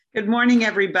Good morning,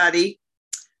 everybody.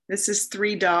 This is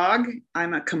Three Dog.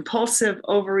 I'm a compulsive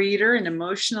overeater and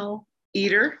emotional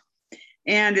eater,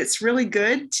 and it's really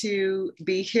good to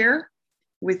be here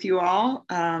with you all.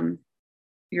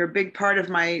 You're a big part of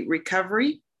my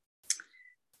recovery.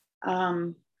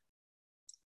 My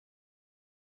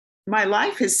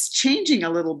life is changing a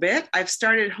little bit. I've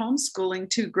started homeschooling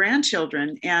two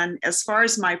grandchildren, and as far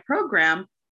as my program,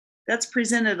 that's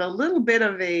presented a little bit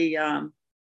of a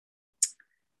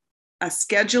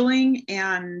scheduling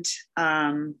and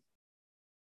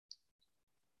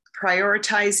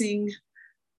prioritizing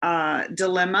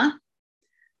dilemma.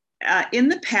 In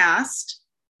the past,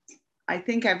 I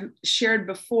think I've shared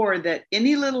before that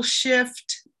any little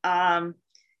shift,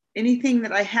 anything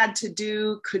that I had to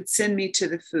do could send me to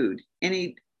the food.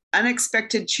 Any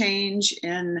unexpected change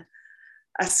in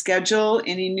a schedule,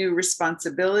 any new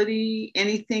responsibility,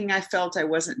 anything I felt I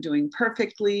wasn't doing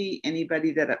perfectly,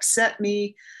 anybody that upset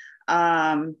me,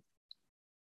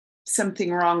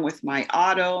 something wrong with my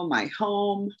auto, my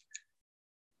home.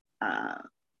 The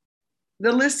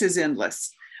list is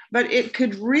endless, but it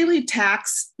could really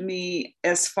tax me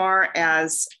as far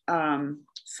as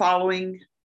following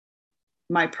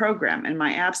my program and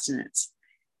my abstinence.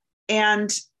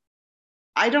 And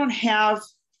I don't have,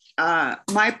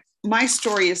 my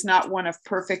story is not one of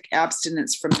perfect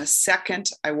abstinence from the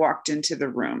second I walked into the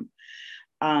room.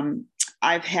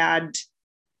 I've had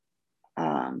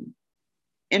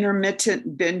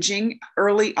intermittent binging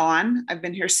early on. I've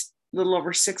been here a little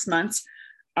over 6 months.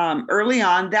 Early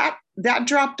on, that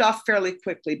dropped off fairly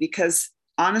quickly because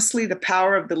honestly, the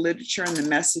power of the literature and the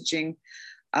messaging,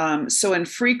 so in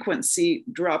frequency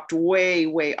dropped way,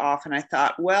 way off. And I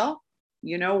thought, well,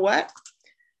 you know what?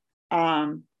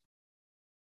 I'm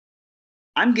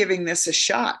giving this a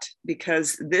shot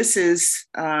because this is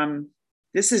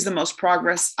the most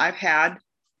progress I've had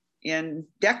in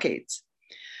decades.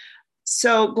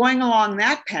 So going along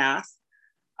that path,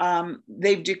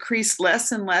 they've decreased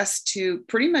less and less to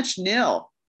pretty much nil.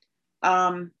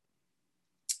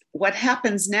 What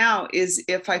happens now is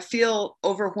if I feel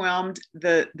overwhelmed,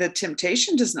 the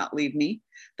temptation does not leave me.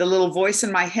 The little voice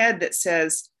in my head that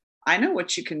says, I know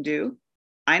what you can do.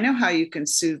 I know how you can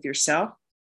soothe yourself.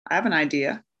 I have an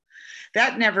idea.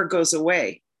 That never goes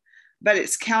away, but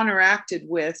it's counteracted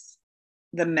with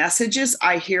the messages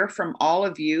I hear from all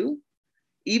of you,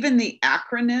 even the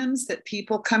acronyms that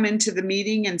people come into the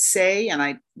meeting and say, and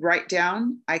I write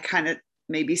down, I kind of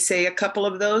maybe say a couple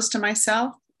of those to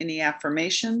myself, any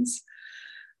affirmations,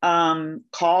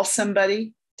 call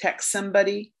somebody, text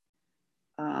somebody,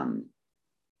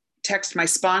 text my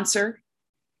sponsor.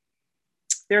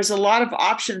 There's a lot of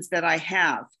options that I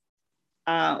have.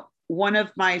 One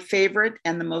of my favorite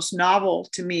and the most novel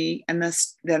to me, and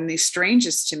then the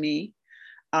strangest to me,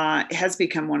 has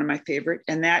become one of my favorite,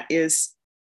 and that is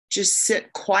just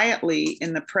sit quietly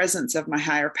in the presence of my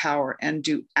higher power and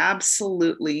do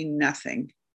absolutely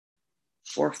nothing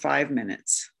for 5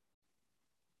 minutes.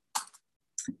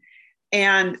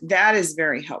 And that is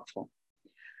very helpful.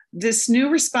 This new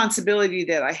responsibility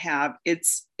that I have,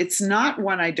 it's not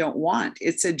one I don't want.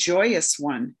 It's a joyous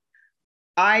one.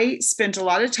 I spent a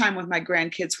lot of time with my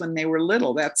grandkids when they were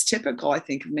little. That's typical, I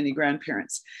think, of many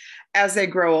grandparents. As they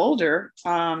grow older,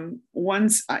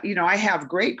 I have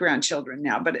great grandchildren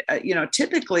now, but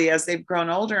typically as they've grown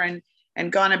older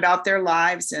and gone about their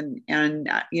lives, and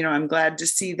I'm glad to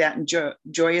see that and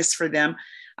joyous for them.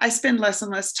 I spend less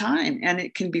and less time, and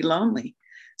it can be lonely.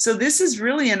 So this is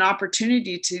really an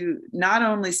opportunity to not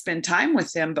only spend time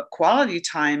with them, but quality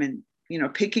time and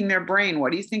picking their brain.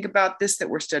 What do you think about this that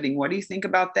we're studying? What do you think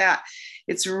about that?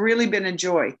 It's really been a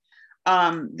joy.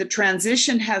 The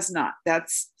transition has not.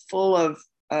 That's full of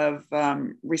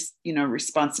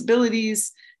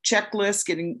responsibilities, checklists,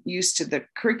 getting used to the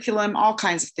curriculum, all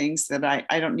kinds of things that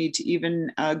I don't need to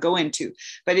even go into.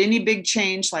 But any big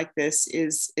change like this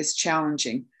is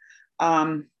challenging.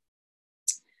 But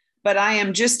I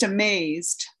am just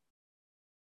amazed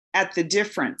at the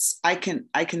difference. I can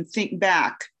think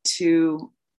back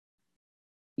to,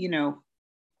 a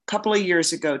couple of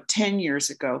years ago, 10 years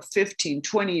ago, 15,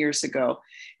 20 years ago,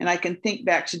 and I can think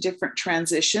back to different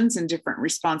transitions and different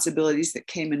responsibilities that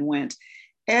came and went.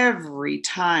 Every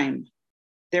time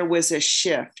there was a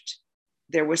shift,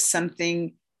 there was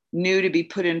something new to be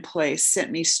put in place,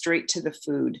 sent me straight to the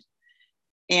food.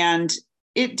 And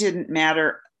it didn't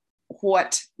matter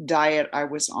what diet I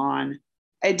was on.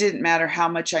 It didn't matter how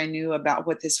much I knew about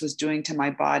what this was doing to my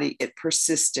body. It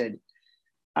persisted.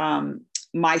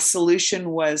 My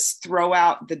solution was throw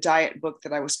out the diet book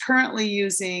that I was currently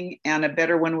using, and a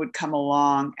better one would come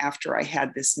along after I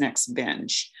had this next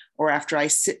binge or after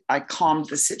I calmed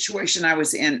the situation I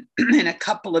was in in a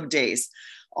couple of days.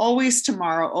 Always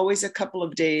tomorrow, always a couple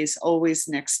of days, always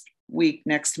next week,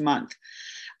 next month.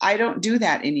 I don't do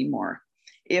that anymore.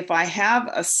 If I have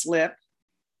a slip,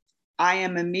 I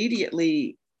am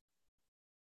immediately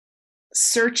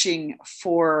searching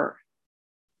for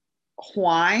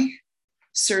why,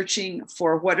 searching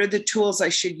for what are the tools I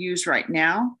should use right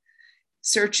now,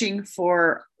 searching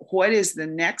for what is the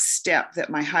next step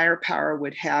that my higher power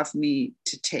would have me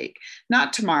to take.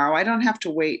 Not tomorrow. I don't have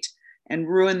to wait and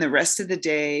ruin the rest of the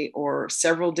day or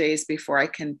several days before I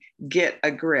can get a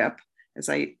grip, as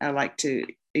I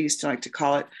used to like to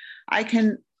call it. I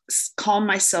can calm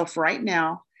myself right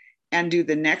now and do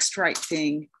the next right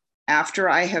thing after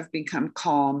I have become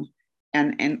calm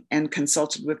and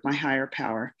consulted with my higher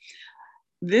power.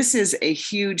 This is a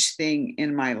huge thing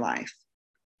in my life.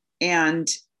 And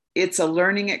it's a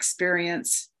learning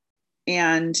experience.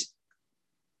 And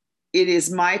it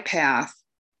is my path.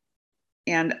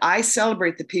 And I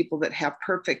celebrate the people that have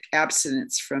perfect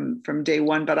abstinence from day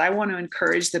one, but I want to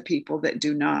encourage the people that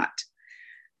do not.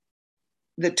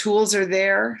 The tools are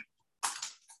there,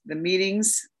 the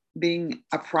meetings being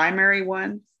a primary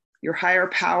one. Your higher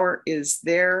power is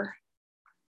there.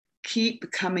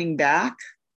 Keep coming back,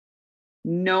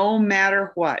 no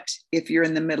matter what. If you're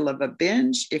in the middle of a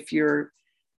binge, if you're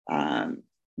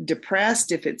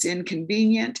depressed, if it's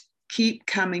inconvenient, keep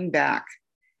coming back.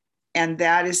 And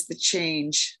that is the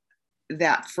change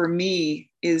that for me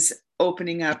is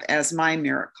opening up as my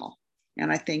miracle.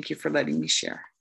 And I thank you for letting me share.